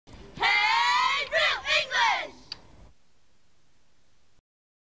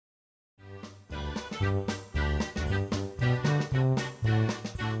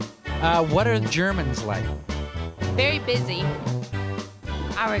What are the Germans like? Very busy.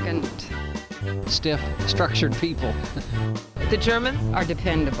 Arrogant. Stiff, structured people. The Germans Are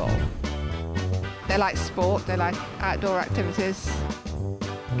dependable. They like sport, they like outdoor activities.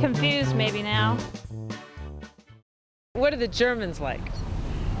 Confused maybe now. What are the Germans like?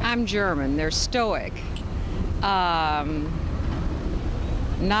 I'm German, they're stoic. Not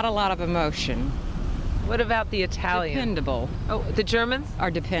a lot of emotion. What about the Italian? Dependable. Oh, the Germans? Are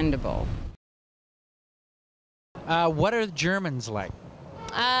dependable. What are the Germans like?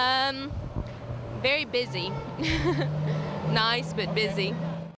 Very busy. Nice but busy.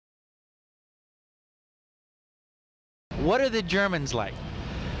 What are the Germans like?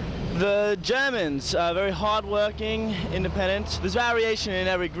 The Germans are very hardworking, independent. There's variation in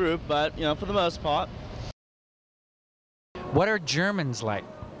every group, but for the most part. What are Germans like?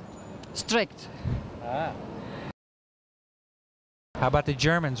 Strict. How about the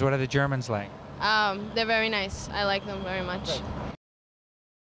Germans? What are the Germans like? They're very nice. I like them very much.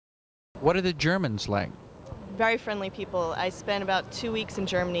 What are the Germans like? Very friendly people. I spent about 2 weeks in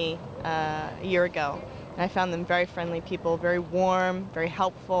Germany a year ago, and I found them very friendly people, very warm, very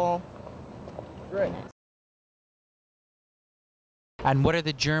helpful. Great. And what are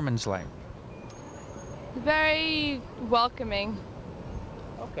the Germans like? Very welcoming.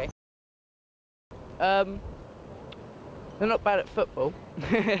 Okay. They're not bad at football,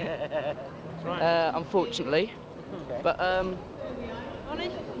 unfortunately. Okay. But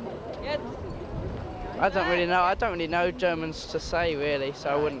I don't really know. I don't really know Germans to say really, so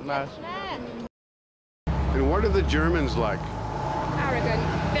I wouldn't know. And what are the Germans like? Arrogant.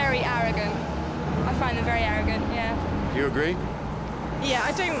 Very arrogant. I find them very arrogant, yeah. Do you agree? Yeah,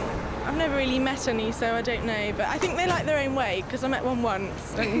 I've never really met any, so I don't know, but I think they like their own way, because I met one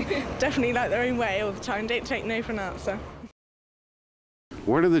once, and definitely like their own way all the time, don't take no for an answer.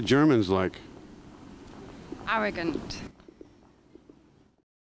 What are the Germans like? Arrogant.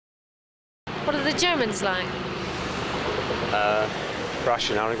 What are the Germans like? Brash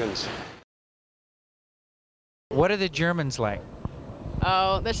and arrogance. What are the Germans like?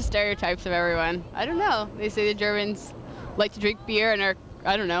 Oh, that's the stereotypes of everyone. I don't know. They say the Germans like to drink beer and are,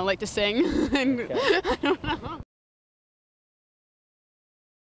 I don't know, like to sing. I don't know.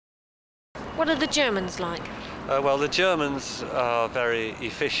 What are the Germans like? Well, the Germans are very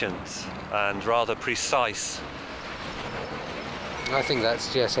efficient and rather precise. I think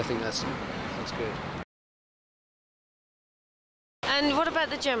that's good. And what about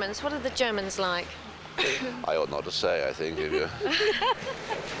the Germans? What are the Germans like? I ought not to say, I think, if you...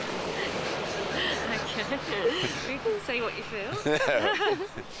 Okay. You can say what you feel.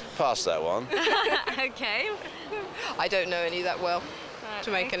 Pass that one. Okay. I don't know any that well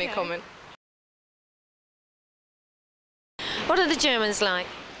to make any comment. What are the Germans like?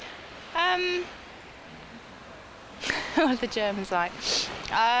 What are the Germans like?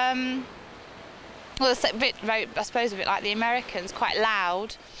 Well, it's a bit, I suppose, a bit like the Americans, quite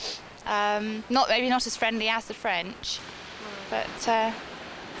loud. Maybe not as friendly as the French, but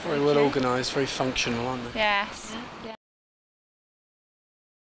Very well organised, very functional, aren't they? yes. Yeah.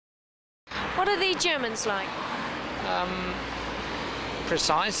 What are the Germans like?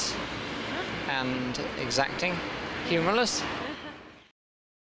 Precise and exacting, humorless.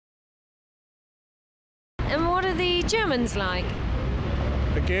 And what are the Germans like?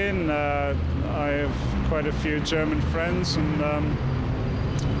 Again, I have quite a few German friends, and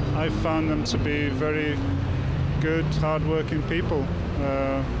I found them to be very good, hard-working people.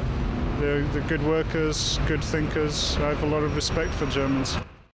 They're good workers, good thinkers. I have a lot of respect for Germans.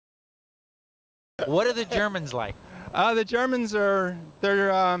 What are the Germans like? The Germans are,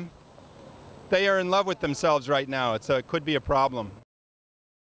 they are in love with themselves right now. It could be a problem.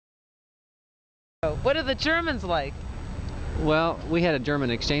 What are the Germans like? Well, we had a German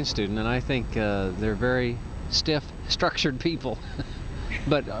exchange student, and I think they're very stiff, structured people.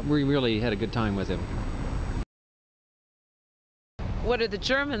 But we really had a good time with him. What are the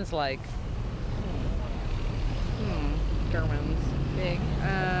Germans like? Germans. Big.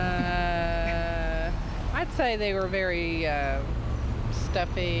 I'd say they were very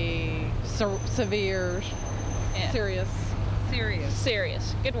stuffy, severe, serious.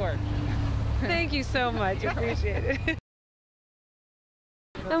 Serious. Good word. Thank you so much. Appreciate it.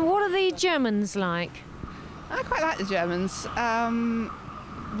 And what are the Germans like? I quite like the Germans.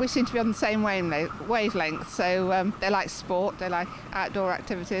 We seem to be on the same wavelength, so they like sport, they like outdoor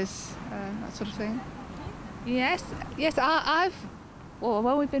activities, that sort of thing. Yes, well,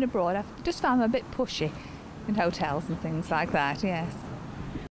 when we've been abroad, I've just found them a bit pushy in hotels and things like that, yes.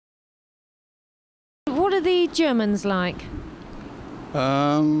 What are the Germans like?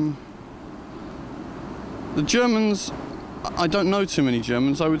 The Germans, I don't know too many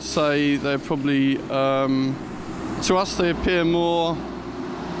Germans. I would say they're probably, to us they appear more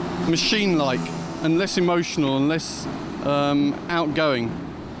machine-like and less emotional and less outgoing.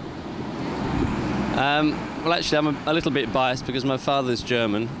 Well, actually, I'm a little bit biased because my father's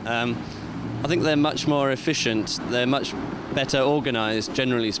German. I think they're much more efficient. They're much better organised,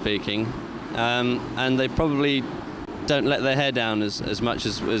 generally speaking, and they probably don't let their hair down as much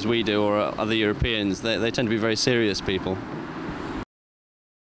as we do or other Europeans. They tend to be very serious people.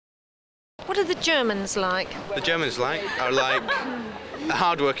 What are the Germans like? The Germans are like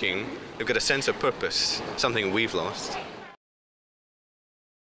hardworking. They've got a sense of purpose, something we've lost.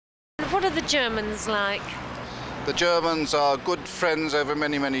 What are the Germans like? The Germans are good friends over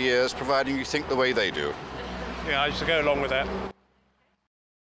many, many years, providing you think the way they do. Yeah, I used to go along with that.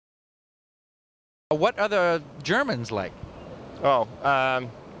 What are the Germans like? Oh,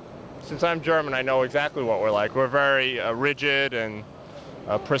 since I'm German, I know exactly what we're like. We're very rigid and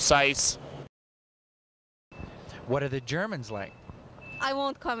precise. What are the Germans like? I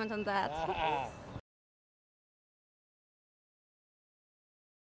won't comment on that.